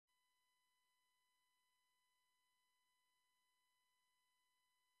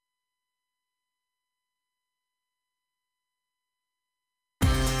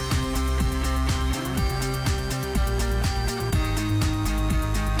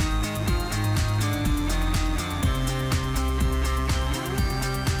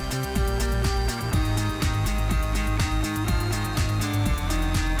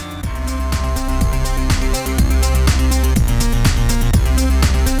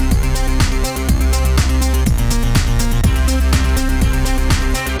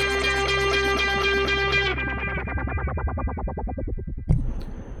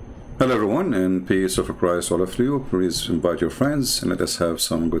Hello everyone, and peace of Christ all of you. Please invite your friends and let us have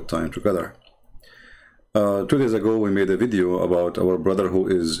some good time together. 2 days ago we made a video about our brother who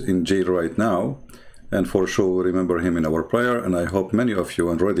is in jail right now, and for sure remember him in our prayer, and I hope many of you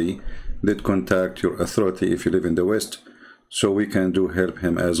already did contact your authority if you live in the West, so we can help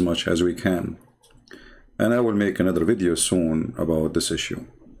him as much as we can. And I will make another video soon about this issue.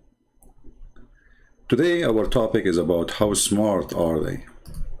 Today our topic is about how smart are they.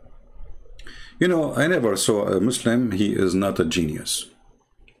 You know, I never saw a Muslim, he is not a genius.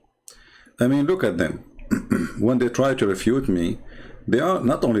 I mean, look at them. When they try to refute me, they are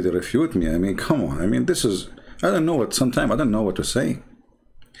not only they refute me, I mean, come on. I mean, this is, I don't know what, sometimes I don't know what to say.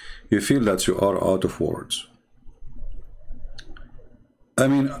 You feel that you are out of words. I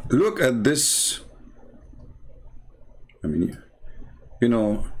mean, look at this. I mean, you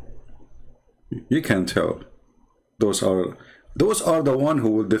know, you can tell. Those are the one who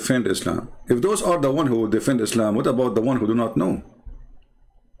will defend Islam. If those are the one who will defend Islam, what about the one who do not know?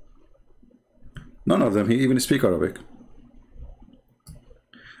 None of them he even speak Arabic.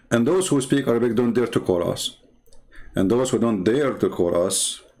 And those who speak Arabic don't dare to call us. And those who don't dare to call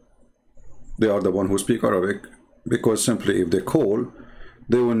us, they are the one who speak Arabic, because simply if they call,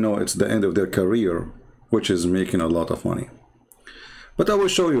 they will know it's the end of their career, which is making a lot of money. But I will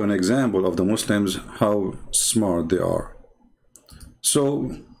show you an example of the Muslims, how smart they are.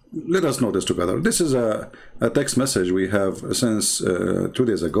 So let us know this together. This is a text message we have since 2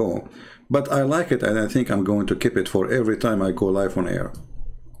 days ago, but I like it and I think I'm going to keep it for every time I go live on air.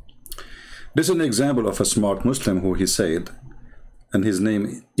 This is an example of a smart Muslim who he said, and his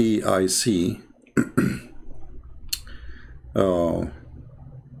name EIC.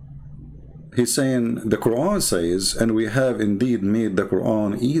 He's saying the Quran says, and we have indeed made the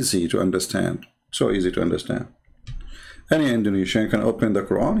Quran easy to understand. So easy to understand. Any Indonesian can open the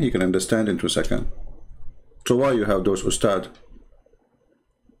Quran, he can understand in 2 seconds. So why you have those ustad?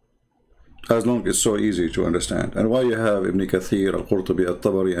 As long as it's so easy to understand. And why you have Ibn Kathir, Al-Qurtubi,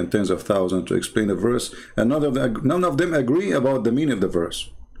 Al-Tabari, and tens of thousands to explain the verse, and none of them agree about the meaning of the verse.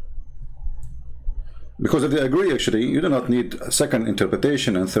 Because if they agree, actually, you do not need a second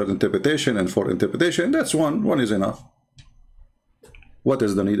interpretation and third interpretation and fourth interpretation. That's one is enough. What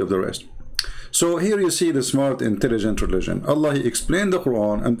is the need of the rest? So here you see the smart, intelligent religion. Allah, he explained the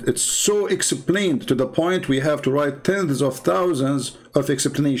Quran, and it's so explained to the point we have to write tens of thousands of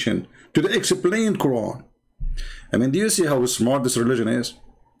explanation to the explained Quran. I mean, do you see how smart this religion is?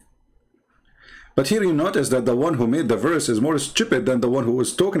 But here you notice that the one who made the verse is more stupid than the one who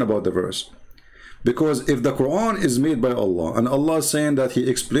was talking about the verse. Because if the Quran is made by Allah, and Allah is saying that he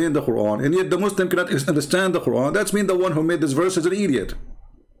explained the Quran, and yet the Muslim cannot understand the Quran, that means the one who made this verse is an idiot.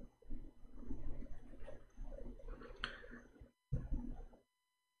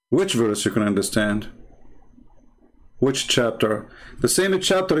 Which verse you can understand? Which chapter? The same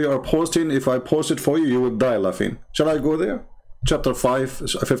chapter you are posting, if I post it for you, you would die laughing. Shall I go there? Chapter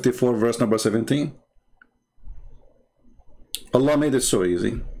 54, verse number 17. Allah made it so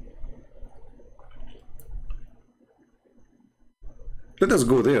easy. Let us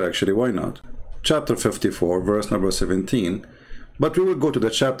go there actually, why not? Chapter 54, verse number 17. But we will go to the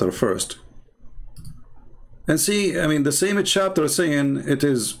chapter first. And see, I mean, the same chapter saying it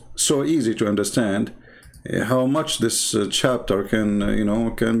is so easy to understand how much this chapter can, you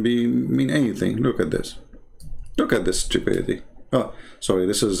know, can mean anything. Look at this. Look at this stupidity. Oh, sorry,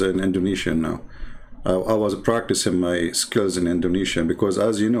 this is in Indonesian now. I was practicing my skills in Indonesian because,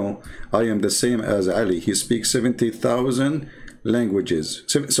 as you know, I am the same as Ali. He speaks 70,000 languages.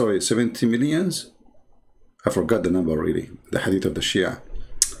 Sorry, 70 millions? I forgot the number really. The Hadith of the Shia.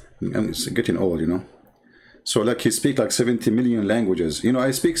 I'm getting old, you know. So like he speaks like 70 million languages. You know, I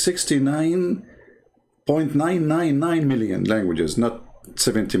speak 69.999 million languages, not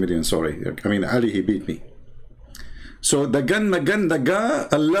 70 million, sorry. I mean, Ali, he beat me. So, dagan, magan,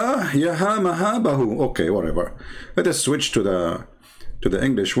 daga, Allah, yaha, maha, bahu. Okay, whatever. Let us switch to the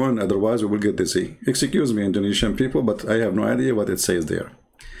English one, otherwise we will get dizzy. Excuse me, Indonesian people, but I have no idea what it says there.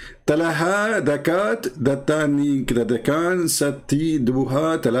 Talaha, dakat, datani, dakan, sati,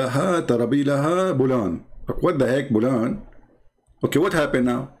 duha, talaha, tarabilaha, bulan. What the heck, bulan? Okay, what happened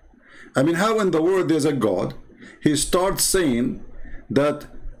now? I mean, how in the world there's a God, he starts saying that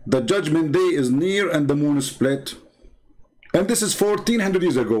the judgment day is near and the moon is split. And this is 1400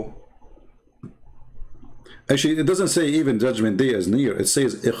 years ago. Actually, it doesn't say even judgment day is near. It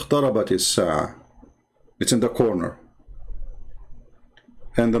says اقتربت الساعة. It's in the corner.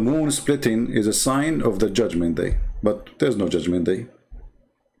 And the moon splitting is a sign of the judgment day. But there's no judgment day.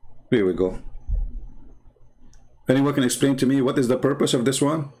 Here we go. Anyone can explain to me what is the purpose of this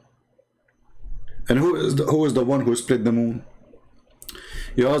one? And who is the one who split the moon?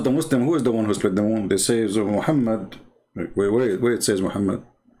 You ask the Muslim, who is the one who split the moon? They say Muhammad. Where it says Muhammad?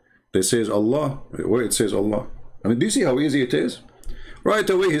 They say Allah. Where it says Allah? I mean, do you see how easy it is? Right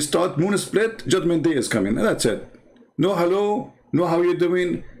away, he starts, moon split, judgment day is coming, and that's it. No hello, no how you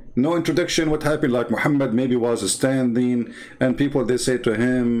doing, no introduction, what happened, like Muhammad maybe was standing, and people, they say to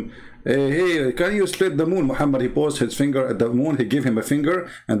him, hey, can you split the moon? Muhammad, he posed his finger at the moon, he gave him a finger,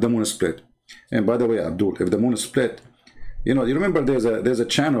 and the moon split. And by the way, Abdul, if the moon split, you know, you remember there's a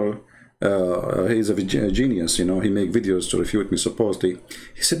channel, he's a genius, you know, he make videos to refute me supposedly.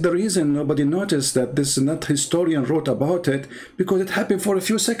 He said the reason nobody noticed that this not historian wrote about it, because it happened for a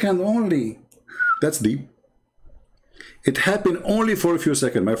few seconds only. That's deep. It happened only for a few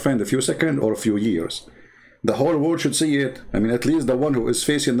seconds, my friend, a few seconds or a few years. The whole world should see it. I mean, at least the one who is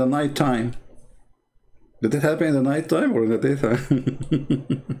facing the night time. Did it happen in the night time or in the daytime?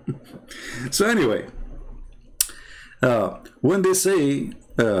 So anyway, when they say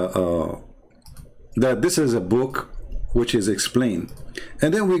that this is a book which is explained,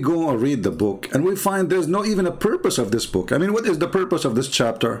 and then we go and read the book, and we find there's not even a purpose of this book. I mean, what is the purpose of this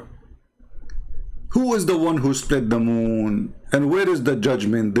chapter? Who is the one who split the moon? And where is the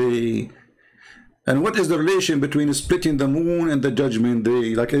judgment day? And what is the relation between splitting the moon and the judgment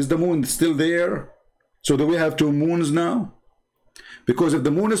day? Like, is the moon still there? So do we have two moons now? Because if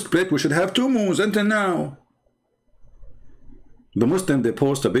the moon is split, we should have two moons until now. The Muslim, they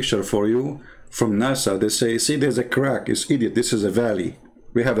post a picture for you from NASA. They say, see, there's a crack. It's idiot. This is a valley.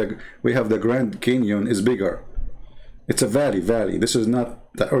 We have the Grand Canyon is bigger. It's a valley. This is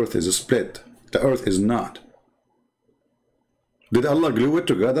not, the earth is a split. The earth is not. Did Allah glue it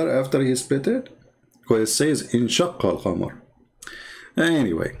together after he split it? Because it says, in shaqqa al-qamar.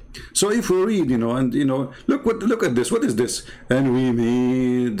 Anyway, so if we read, you know, and you know, look at this. What is this? And we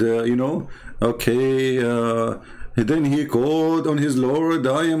made, you know, okay, then he called on his Lord,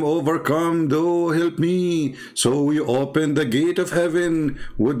 I am overcome, though help me. So we opened the gate of heaven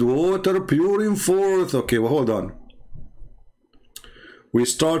with water pouring forth. Okay, well, hold on. We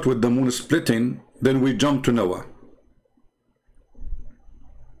start with the moon splitting, then we jump to Noah.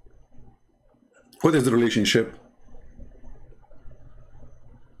 What is the relationship?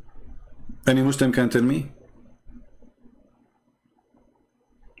 Any Muslim can tell me?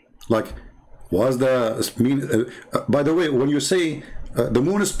 Like, was the by the way, when you say the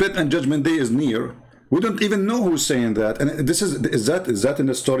moon is split and judgment day is near, we don't even know who's saying that. And this is that in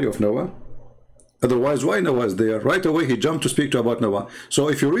the story of Noah? Otherwise, why Noah is there? Right away, he jumped to speak to about Noah. So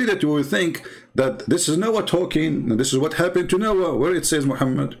if you read it, you will think that this is Noah talking, and this is what happened to Noah, where it says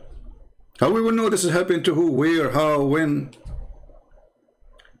Muhammad. How we will know this is happening to who, where, how, when?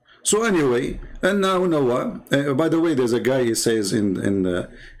 So anyway, and now Noah, by the way, there's a guy, he says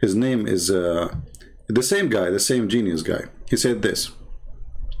his name is the same guy, the same genius guy. He said this: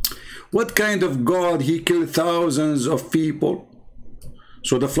 what kind of God he killed thousands of people?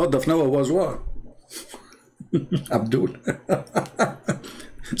 So the flood of Noah was what? Abdul.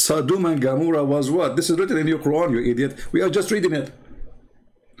 Sodom and Gomorrah was what? This is written in your Quran, you idiot. We are just reading it.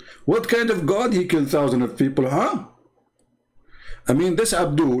 What kind of God he killed thousands of people, huh? I mean, this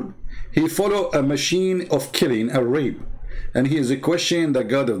Abdul, he followed a machine of killing, a rape, and he is questioning the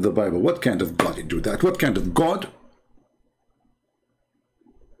God of the Bible. What kind of God he do that? What kind of God?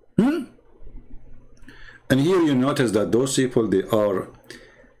 And here you notice that those people, they are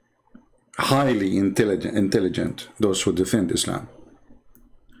highly intelligent, those who defend Islam.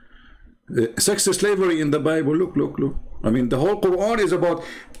 Sex slavery in the Bible, look. I mean, the whole Quran is about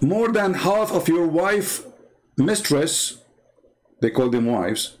more than half of your wife, mistress, they call them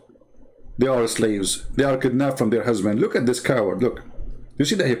wives, they are slaves. They are kidnapped from their husband. Look at this coward, look. You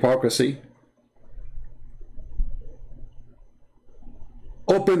see the hypocrisy?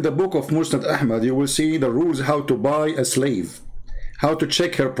 Open the book of Musnad Ahmad, you will see the rules how to buy a slave, how to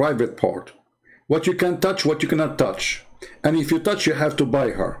check her private part, what you can touch, what you cannot touch, and if you touch, you have to buy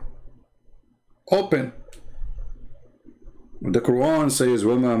her. Open. The Quran says,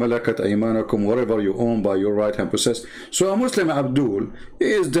 وَمَا مَلَكَتْ أَيْمَانَكُمْ, whatever you own by your right hand possess. So a Muslim Abdul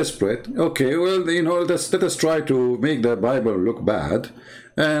is desperate. Okay, well, you know, let us try to make the Bible look bad.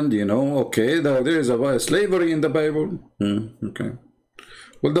 And, you know, okay, there is a slavery in the Bible. Okay.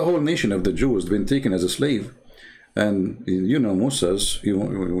 Well, the whole nation of the Jews has been taken as a slave. And, you know, Moses, you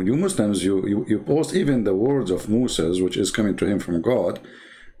Muslims, you post even the words of Moses, which is coming to him from God,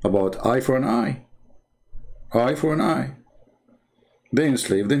 about eye for an eye. Eye for an eye. They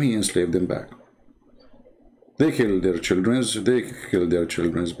enslaved them, he enslaved them back. They killed their children, they killed their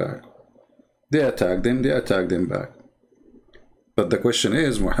children's back. They attacked them back. But the question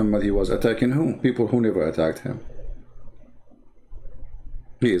is, Muhammad, he was attacking who? People who never attacked him.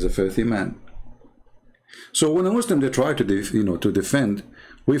 He is a filthy man. So when a Muslim, they try to to defend,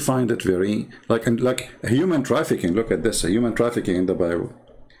 we find it very like human trafficking. Look at this, human trafficking in the Bible.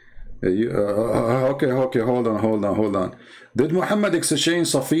 Okay, hold on. Did Muhammad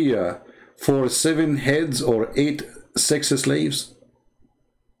exchange Safiya for 7 heads or 8 sex slaves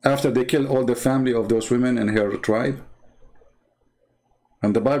after they killed all the family of those women in her tribe?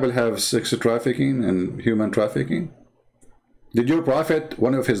 And the Bible have sex trafficking and human trafficking? Did your prophet,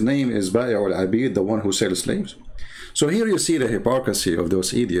 one of his name is Ba'i'ul Abid, the one who sells slaves? So here you see the hypocrisy of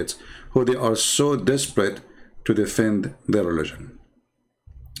those idiots who they are so desperate to defend their religion.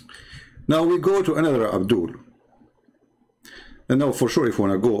 Now we go to another Abdul. And now for sure if we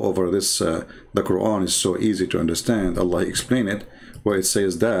want to go over this, the Quran is so easy to understand. Allah explained it where it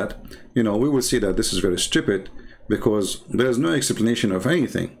says that, we will see that this is very stupid because there is no explanation of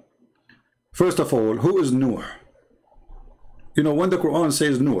anything. First of all, who is Nuh? When the Quran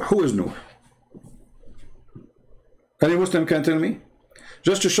says Nuh, who is Nuh? Any Muslim can tell me?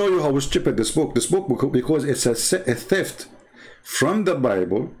 Just to show you how stupid this book, because it's a theft from the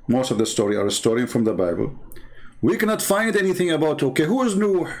Bible. Most of the story are stolen from the Bible. We cannot find anything about, okay, who is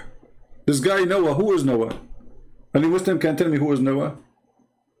Nuh? This guy Noah, who is Noah? Any Muslim can tell me who is Noah?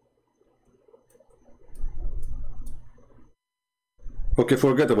 Okay,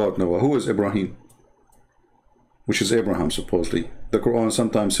 forget about Noah. Who is Ibrahim? Which is Abraham, supposedly. The Quran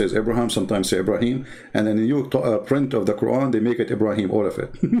sometimes says Abraham, sometimes say Ibrahim, and in the new print of the Quran, they make it Ibrahim, all of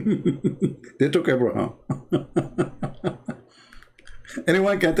it. They took Abraham.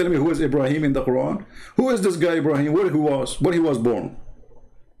 Anyone can tell me who is Ibrahim in the Quran? Who is this guy Ibrahim? Where he was born?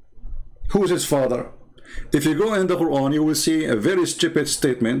 Who is his father? If you go in the Quran, you will see a very stupid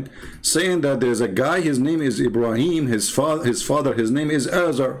statement saying that there's a guy, his name is Ibrahim, his father, his name is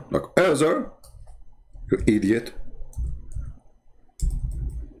Azar. Like, Azar? You idiot.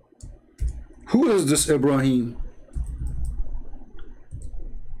 Who is this Ibrahim?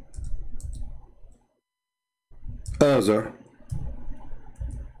 Azar.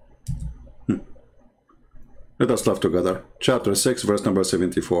 Let us laugh together. Chapter 6, verse number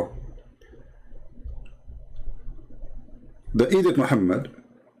 74. The idiot Muhammad,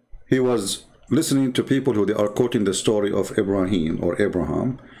 he was listening to people who they are quoting the story of Ibrahim or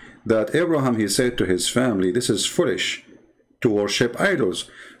Abraham, that Abraham, he said to his family, this is foolish to worship idols.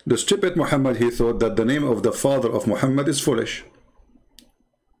 The stupid Muhammad, he thought that the name of the father of Muhammad is foolish.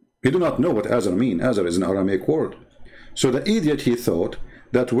 He do not know what Azar mean. Azar is an Aramaic word. So the idiot, he thought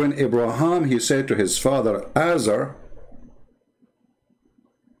that when Abraham, he said to his father Azar,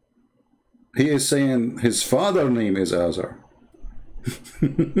 he is saying his father's name is Azar.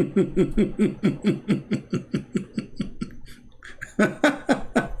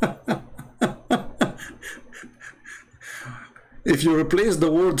 If you replace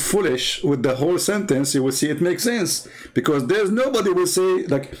the word foolish with the whole sentence, you will see it makes sense, because there's nobody will say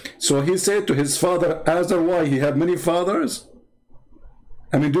like, so he said to his father Azar. Why? He had many fathers.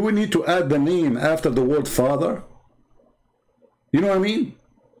 I mean, do we need to add the name after the word father? You know what I mean?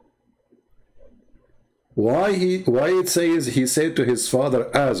 Why it says he said to his father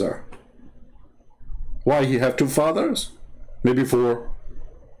Azar? Why he have 2 fathers? Maybe 4,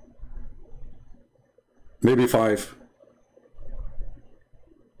 maybe 5.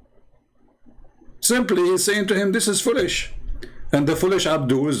 Simply he's saying to him, this is foolish. And the foolish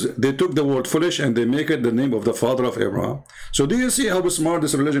Abduls, they took the word foolish and they make it the name of the father of Abraham. So do you see how smart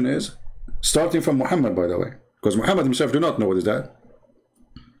this religion is? Starting from Muhammad, by the way, because Muhammad himself do not know what is that.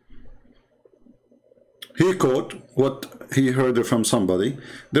 He quote what he heard from somebody.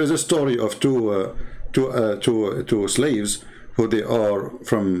 There's a story of two slaves who they are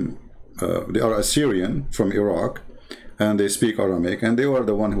Assyrian from Iraq, and they speak Aramaic, and they were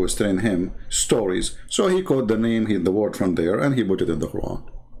the one who was telling him stories. So he quote the name, the word from there, and he put it in the Quran.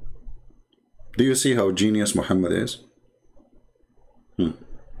 Do you see how genius Muhammad is?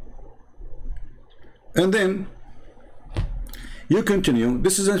 And then you continue.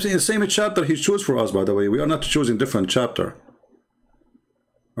 This is the same chapter he chose for us, by the way. We are not choosing different chapter.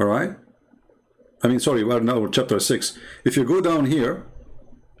 All right? I mean, sorry, we are now chapter 6. If you go down here,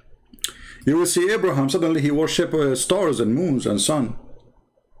 you will see Abraham. Suddenly he worshipped stars and moons and sun.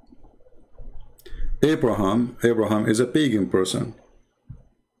 Abraham is a pagan person,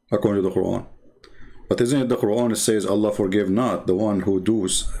 according to the Quran. But isn't it the Quran says, Allah forgive not the one who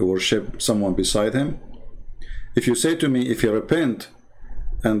does worship someone beside him? If you say to me, if you repent,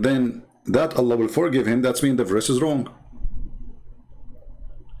 and then that Allah will forgive him, that means the verse is wrong.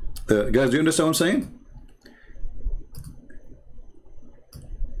 Guys, do you understand what I'm saying?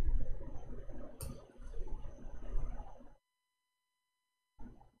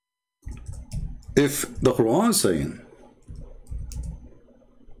 if the Quran saying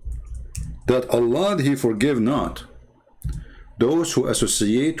that Allah, He forgive not those who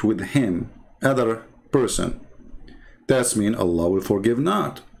associate with Him other person, that's mean Allah will forgive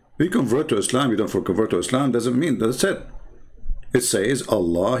not. You convert to Islam, you don't convert to Islam, doesn't mean that's it. It says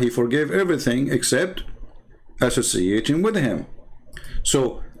Allah, He forgave everything except associating with Him.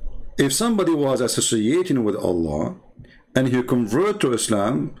 So if somebody was associating with Allah and he convert to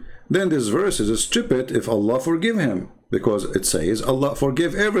Islam, then this verse is stupid if Allah forgive him, because it says Allah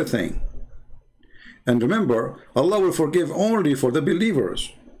forgive everything. And remember, Allah will forgive only for the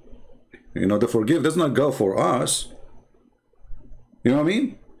believers. You know, the forgive does not go for us. You know what I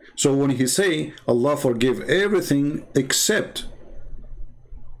mean? So when he say Allah forgive everything except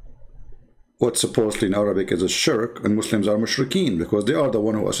what supposedly in Arabic is a shirk, and Muslims are mushrikeen because they are the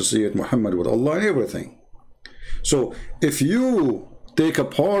one who associate Muhammad with Allah and everything. So if you take a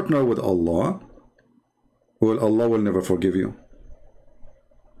partner with Allah, well, Allah will never forgive you.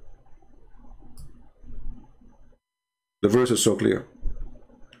 The verse is so clear.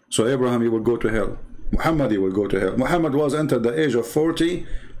 So Abraham, he will go to hell. Muhammad, he will go to hell. Muhammad was entered the age of 40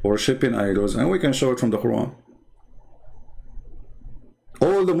 worshipping idols, and we can show it from the Quran.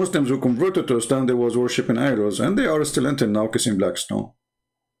 All the Muslims who converted to Islam, they was worshipping idols, and they are still until now kissing black stone.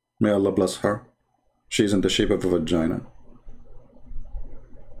 May Allah bless her. She's in the shape of a vagina.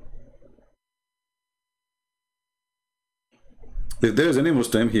 If there is any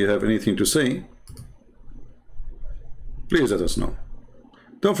Muslim here have anything to say, please let us know.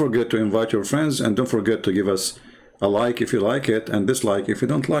 Don't forget to invite your friends, and don't forget to give us a like if you like it, and dislike if you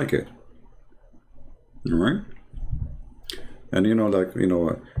don't like it. All right? And you know, like, you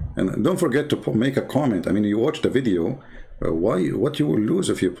know, and don't forget to make a comment. I mean, you watch the video, what you will lose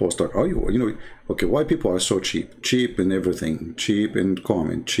if you post that? Are you know, okay, why people are so cheap in everything, cheap in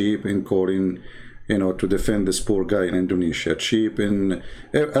comment, cheap in calling, you know, to defend this poor guy in Indonesia, cheap in,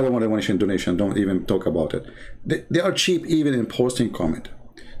 I don't want to mention Indonesia, don't even talk about it. They are cheap even in posting comment.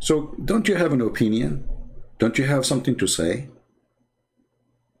 So don't you have an opinion? Don't you have something to say?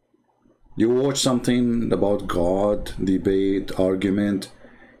 You watch something about God, debate, argument,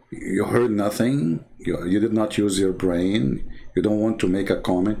 you heard nothing, you did not use your brain, you don't want to make a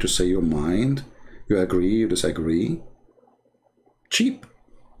comment to say your mind, you agree, you disagree. Cheap.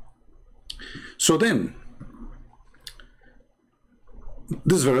 So then,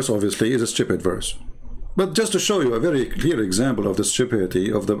 this verse obviously is a stupid verse. But just to show you a very clear example of the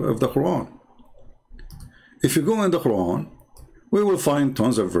stupidity of the Quran. If you go in the Quran, we will find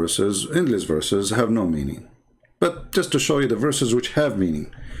tons of verses, endless verses, have no meaning. But just to show you the verses which have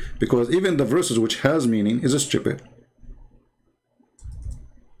meaning, because even the verses which has meaning is stupid.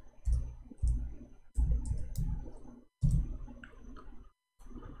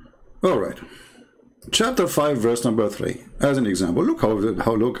 All right. Chapter 5, verse number 3. As an example, look how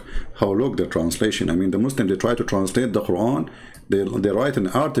the translation. I mean, the Muslim, they try to translate the Quran. They write an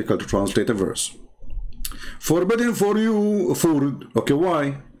article to translate a verse. Forbidden for you food. Okay,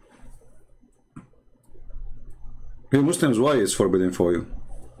 why? You Muslims, why is forbidden for you?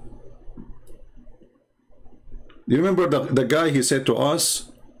 You remember the guy, he said to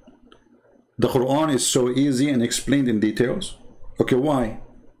us, the Quran is so easy and explained in details. Okay, why?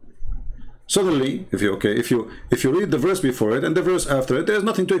 Suddenly, if you read the verse before it and the verse after it, there's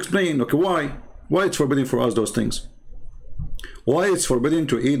nothing to explain. Okay, why? Why it's forbidden for us those things? Why it's forbidden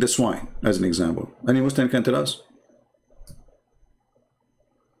to eat the swine, as an example? Any Muslim can tell us?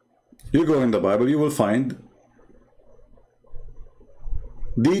 You go in the Bible, you will find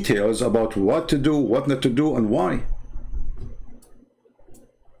details about what to do, what not to do, and why.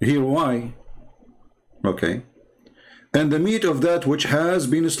 Here, why? Okay. And the meat of that which has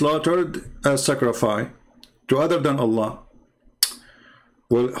been slaughtered as sacrifice to other than Allah.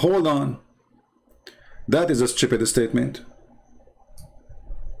 Well, hold on. That is a stupid statement.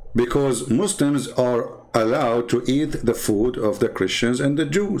 Because Muslims are allowed to eat the food of the Christians and the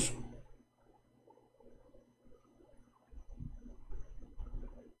Jews.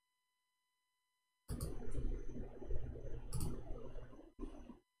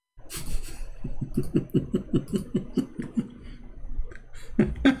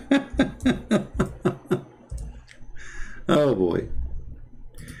 Oh boy.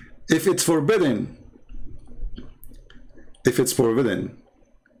 If it's forbidden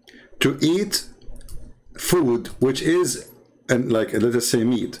to eat food which is, and like, let us say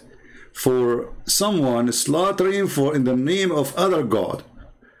meat, for someone slaughtering for in the name of other God.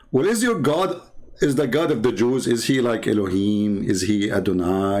 Well, is your God, is the God of the Jews, is he like Elohim? Is he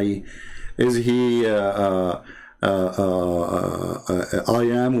Adonai? Is he I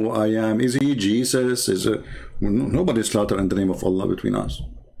am who I am. Is he Jesus? Is nobody slaughter in the name of Allah between us.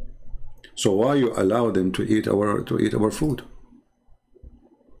 So why you allow them to eat our food?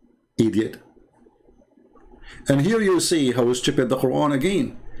 Idiot. And here you see how stupid the Quran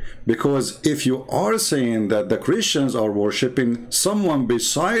again. Because if you are saying that the Christians are worshipping someone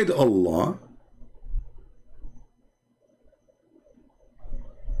beside Allah,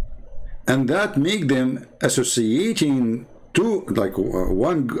 and that make them associating to like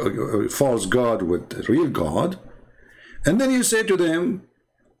one false god with real God, and then you say to them,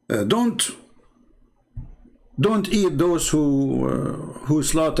 don't eat those who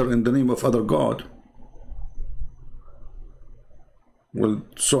slaughter in the name of other God. Well,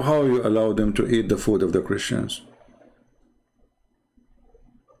 so how you allow them to eat the food of the Christians?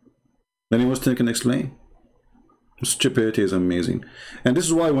 Any Muslim can explain? Stupidity is amazing. And this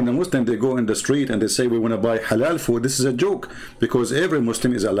is why when a Muslim, they go in the street and they say we want to buy halal food, this is a joke, because every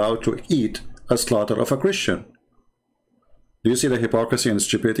Muslim is allowed to eat a slaughter of a Christian. Do you see the hypocrisy and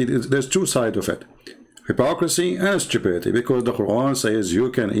stupidity? There's two sides of it. Hypocrisy and stupidity, because the Quran says you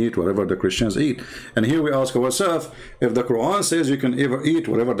can eat whatever the Christians eat. And here we ask ourselves, if the Quran says you can ever eat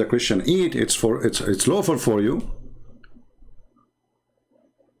whatever the Christian eat, it's lawful for you,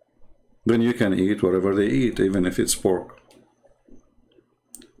 then you can eat whatever they eat, even if it's pork.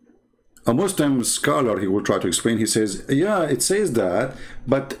 A Muslim scholar, he will try to explain, he says, yeah, it says that,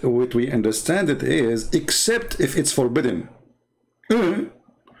 but what we understand it is, except if it's forbidden.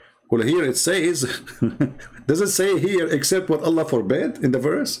 Well, here it says, does it say here, except what Allah forbade in the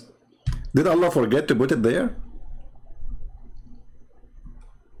verse? Did Allah forget to put it there?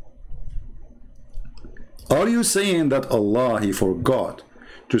 Are you saying that Allah, he forgot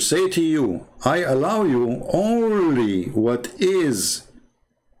to say to you, I allow you only what is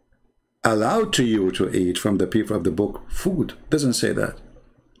allowed to you to eat from the people of the book? Food doesn't say that.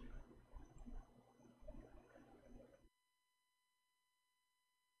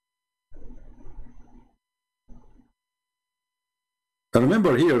 And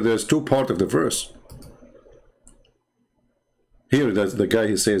remember here, there's two parts of the verse. Here, the guy,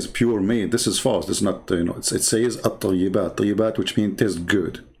 he says pure meat. This is false. This is not, you know, it says at-tayyibat, tayyibat, which means taste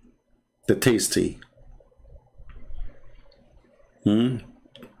good, the tasty. Tayyib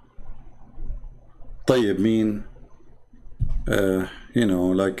mean, you know,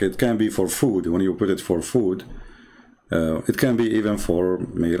 like it can be for food. When you put it for food, it can be even for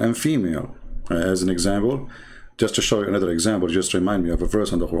male and female. As an example, just to show you another example, just remind me of a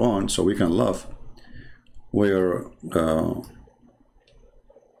verse in the Quran so we can laugh, where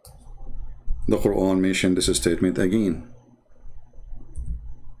the Quran mentioned this statement again.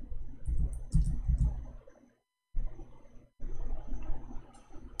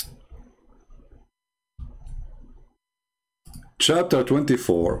 Chapter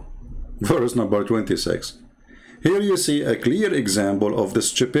 24, verse number 26. Here you see a clear example of the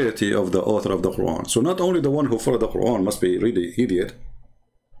stupidity of the author of the Quran. So not only the one who followed the Quran must be really idiot,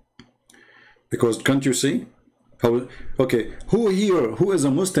 because can't you see? How, okay, who here, who is a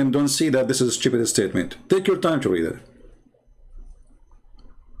Muslim, don't see that this is a stupid statement? Take your time to read it.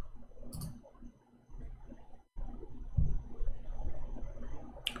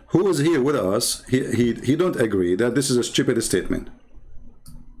 Who is here with us, he don't agree that this is a stupid statement?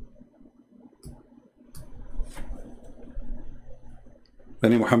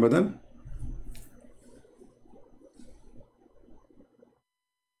 Any Muhammadan?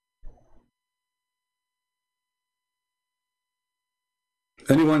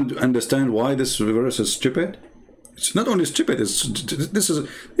 Anyone understand why this verse is stupid? It's not only stupid, it's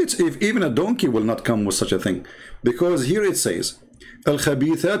if even a donkey will not come with such a thing. Because here it says,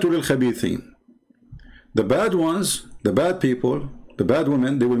 Al-khabithatu lil-khabithin. The bad ones, the bad people, the bad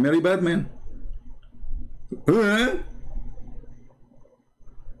women, they will marry bad men.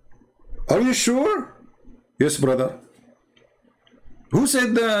 Are you sure? Yes, brother. Who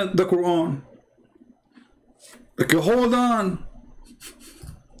said that? The Quran. Okay, hold on.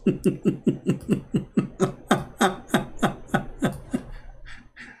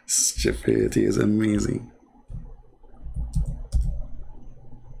 Stupidity is amazing.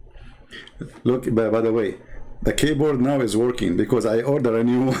 Look, by the way, the keyboard now is working because I order a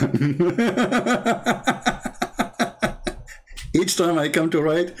new one. Each time I come to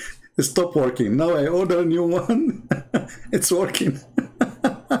write, it stopped working. Now I order a new one. It's working.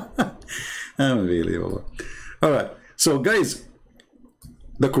 Unbelievable. All right. So guys,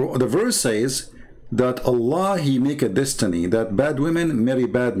 the verse says that Allah, he make a destiny that bad women marry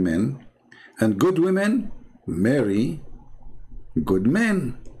bad men and good women marry good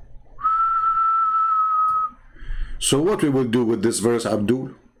men. So what we will do with this verse,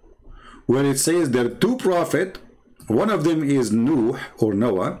 Abdul, where it says there are two prophets, one of them is Nuh or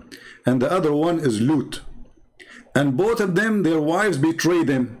Noah, and the other one is Lut, and both of them, their wives betrayed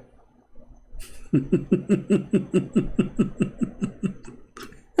them.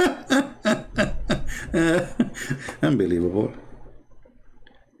 Unbelievable.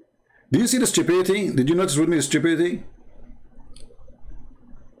 Do you see the stupidity? Did you notice with me the stupidity?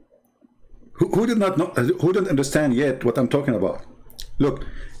 Who did not know, who didn't understand yet what I'm talking about? Look,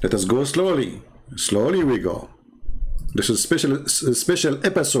 let us go slowly. Slowly we go. This is a special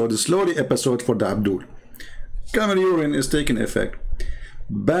episode, a slowly episode for the Abdul. Camel urine is taking effect.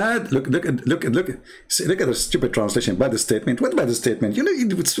 Bad, look at the stupid translation. Bad statement. What bad statement? You know,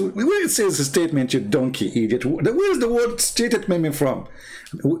 where it says a statement, you donkey idiot. Where is the word stated coming from?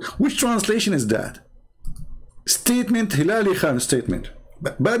 Which translation is that? Statement, Hilali Khan statement.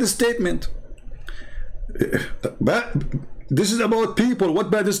 Bad statement. This is about people.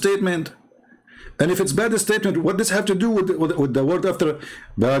 What bad statement? And if it's bad statement, what does it have to do with the word after?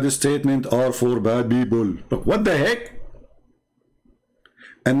 Bad statement are for bad people. Look, what the heck?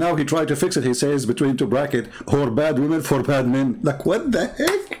 And now he tried to fix it. He says between two brackets, or bad women for bad men. Like, what the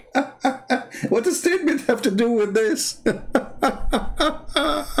heck? What does statement have to do with this?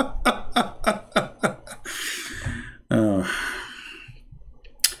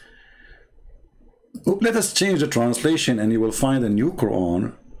 Let us change the translation and you will find a new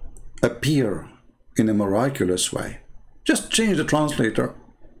Quran appear in a miraculous way. Just change the translator.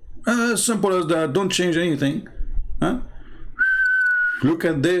 As simple as that. Don't change anything. Huh? Look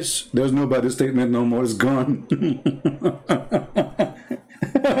at this. There's no bad statement no more. It's gone.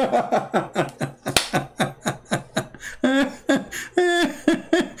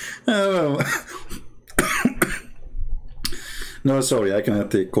 No, sorry, I cannot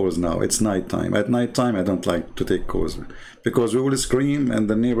take calls now. It's nighttime. At nighttime, I don't like to take calls because we will scream and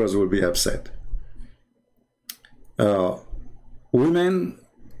the neighbors will be upset. Women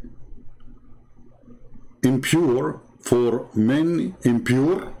impure for men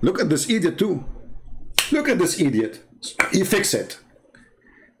impure. Look at this idiot too. Look at this idiot. He fixed it.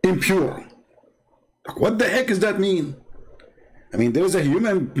 Impure. What the heck does that mean? I mean, there's a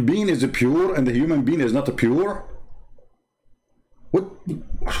human being is pure and the human being is not pure.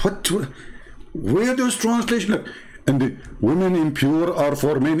 Where does translation look? And the women impure are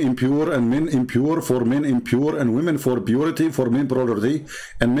for men impure, and men impure for men impure, and women for purity for men purity,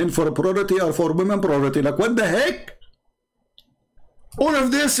 and men for purity are for women purity. Like, what the heck? All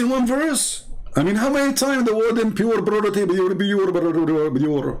of this in one verse? I mean, how many times the word impure, purity, pure?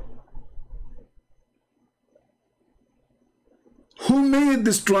 Who made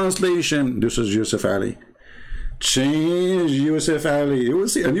this translation? This is Yusuf Ali. Change Yusuf Ali. You will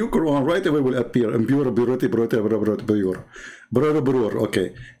see a new Quran right away will appear. Impure, purity, pure.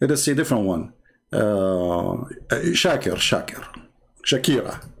 Okay, let us see a different one. Shakira.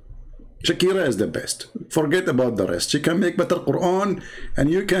 Shakira is the best. Forget about the rest. She can make better Quran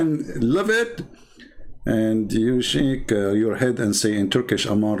and you can love it. And you shake your head and say in Turkish,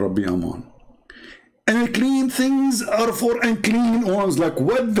 Aman Rabbi Aman. Unclean things are for unclean ones. Like,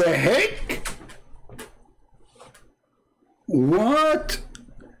 what the heck? What?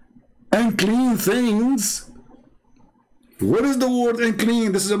 Unclean things? What is the word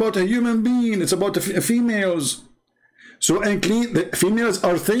unclean? This is about a human being. It's about females. So unclean, the females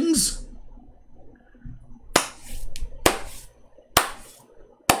are things?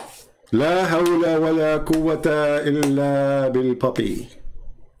 La hawla wa la quwwata illa bil puppy.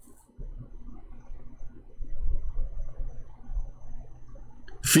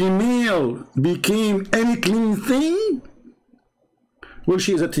 Female became any clean thing? Well,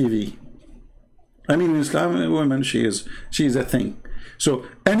 she is a TV. I mean, in Islam, a woman, she is a thing. So,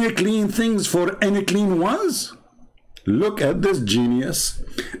 any clean things for any clean ones? Look at this genius.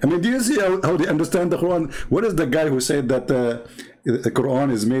 I mean, do you see how they understand the Quran? What is the guy who said that the Quran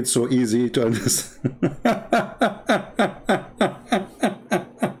is made so easy to understand?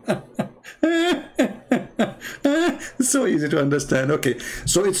 It's so easy to understand. Okay,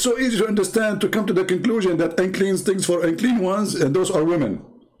 so it's so easy to understand to come to the conclusion that unclean things for unclean ones, and those are women.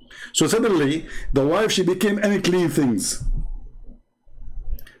 So suddenly, the wife, she became unclean things.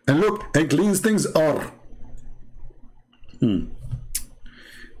 And look, unclean things are.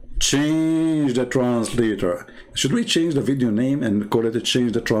 Change the translator. Should we change the video name and call it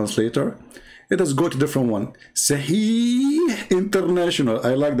change the translator? Let us go to different one. Sahih International.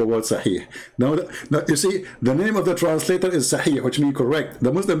 I like the word Sahih. Now, you see, the name of the translator is Sahih, which means correct.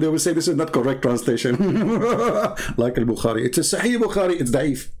 The Muslim, they will say this is not correct translation. Like al-Bukhari. It's a Sahih Bukhari, it's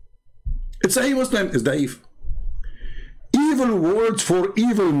Da'if. It's Sahih Muslim, it's Da'if. evil words for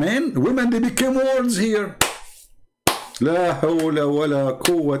evil men. Women, they became words here. لا حول ولا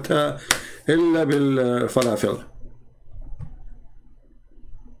قوة إلا بالفلافل.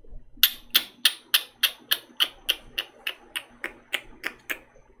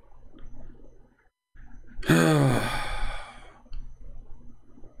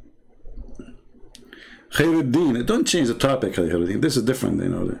 Khairuddin, don't change the topic, Khairuddin. This is different, you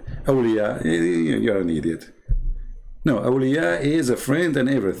know. Awliya, you're an idiot. No, Awliya is a friend and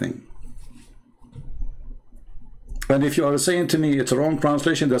everything. And if you are saying to me it's a wrong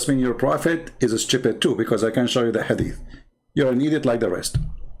translation, that's mean your prophet is a stupid too, because I can show you the hadith. You're an idiot like the rest.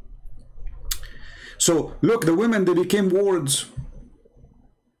 So, look, the women, they became words.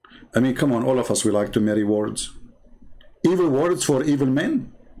 I mean, come on, all of us, we like to marry words. Evil words for evil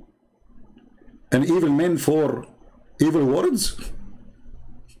men? And evil men for evil words?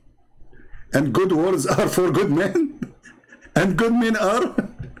 And good words are for good men? And good men are?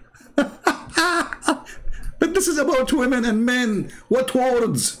 But this is about women and men. What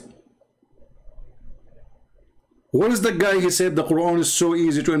words? What is the guy, he said the Quran is so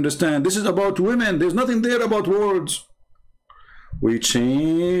easy to understand? This is about women. There's nothing there about words. We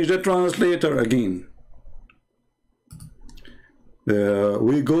change the translator again.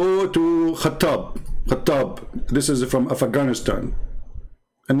 We go to Khattab. Khattab, this is from Afghanistan.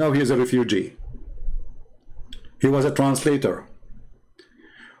 And now he is a refugee. He was a translator.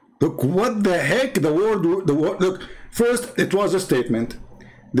 Look, what the heck, the word, look, first it was a statement,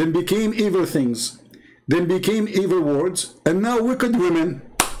 then became evil things, then became evil words, and now wicked women.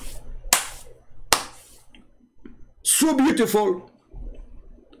 So beautiful.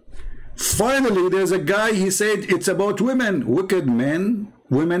 Finally, there's a guy, he said it's about women, wicked men,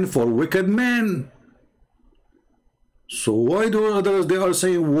 women for wicked men. So why do others, they are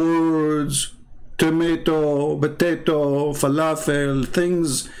saying words, tomato, potato, falafel,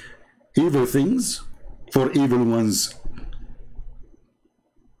 things, evil things for evil ones?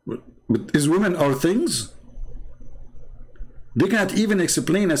 But is women are things? They can't even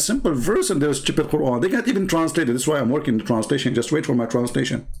explain a simple verse in their stupid Quran. They can't even translate it. That's why I'm working the translation. Just wait for my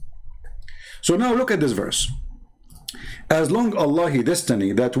translation. So now look at this verse. As long Allah He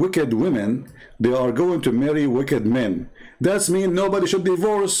destiny that wicked women, they are going to marry wicked men. That means nobody should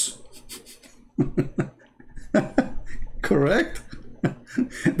divorce. Correct?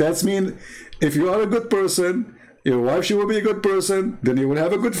 That means if you are a good person, your wife, she will be a good person, then you will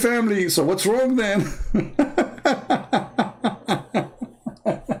have a good family. So what's wrong then?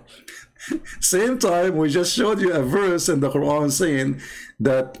 Same time, we just showed you a verse in the Quran saying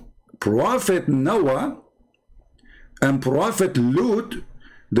that Prophet Noah and Prophet Lut,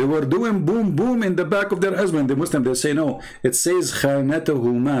 they were doing boom boom in the back of their husband. The Muslim, they say no. It says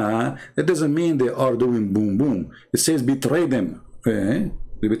khanatahuma. It doesn't mean they are doing boom boom. It says betray them. Eh?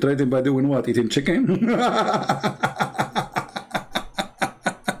 They betrayed them by doing what? Eating chicken?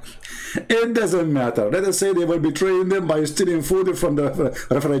 It doesn't matter. Let us say they were betraying them by stealing food from the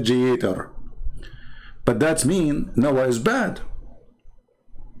refrigerator. But that means Noah is bad.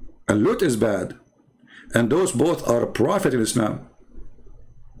 And Lut is bad. And those both are a prophet in Islam.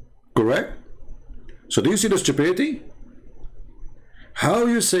 Correct? So do you see the stupidity? How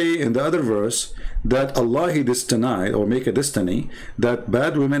you say in the other verse that Allah He destiny or make a destiny that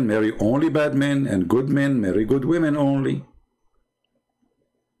bad women marry only bad men and good men marry good women only.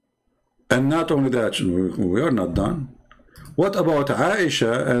 And not only that, we are not done. What about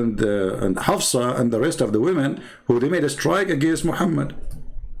Aisha and Hafsa and the rest of the women who they made a strike against Muhammad?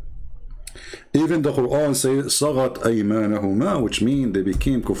 Even the Quran says Sagat aymanahuma, which means they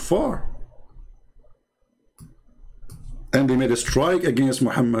became kuffar. And they made a strike against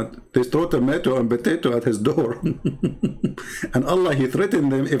Muhammad. They threw tomato and potato at his door. And Allah, He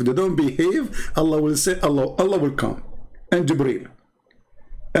threatened them, if they don't behave, Allah will say, Allah will come. And Jibreel.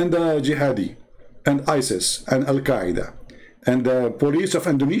 And Jihadi. And ISIS. And Al-Qaeda. And the police of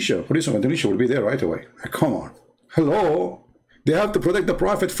Indonesia. Police of Indonesia will be there right away. Come on. Hello? They have to protect the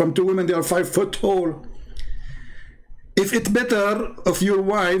Prophet from two women. They are 5 foot tall. If it's better of your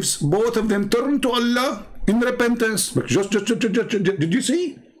wives, both of them turn to Allah in repentance. But just did you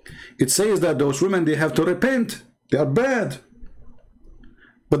see? It says that those women, they have to repent. They are bad.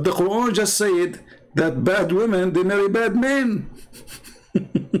 But the Quran just said that bad women, they marry bad men.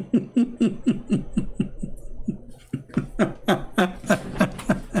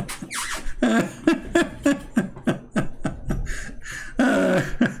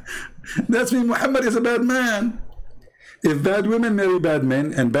 That means Muhammad is a bad man. If bad women marry bad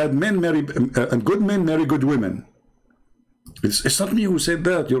men and bad men marry and good men marry good women, it's not me who said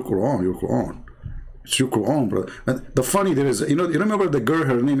that. Your Quran, your Quran. It's your Quran, brother. And the funny there is, you remember the girl,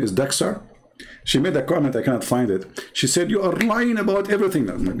 her name is Dexter? She made a comment, I cannot find it. She said, you are lying about everything.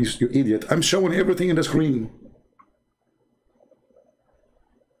 You idiot. I'm showing everything in the screen.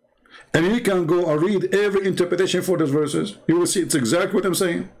 And you can go and read every interpretation for those verses. You will see it's exactly what I'm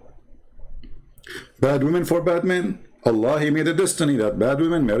saying. Bad women for bad men. Allah, He made a destiny that bad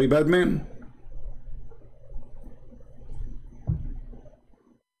women marry bad men.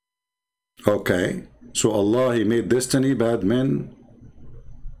 Okay. So Allah, He made destiny bad men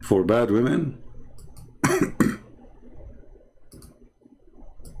for bad women.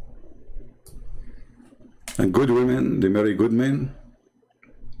 And good women, they marry good men.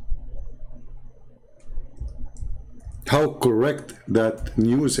 How correct that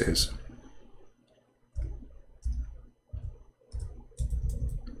news is.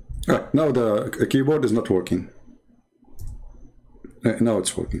 Now the keyboard is not working. Now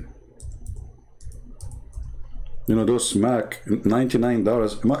it's working. You know, those Mac, $99,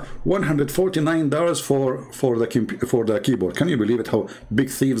 $149 for the keyboard. Can you believe it? How big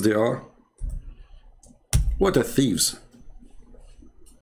thieves they are? What a thieves!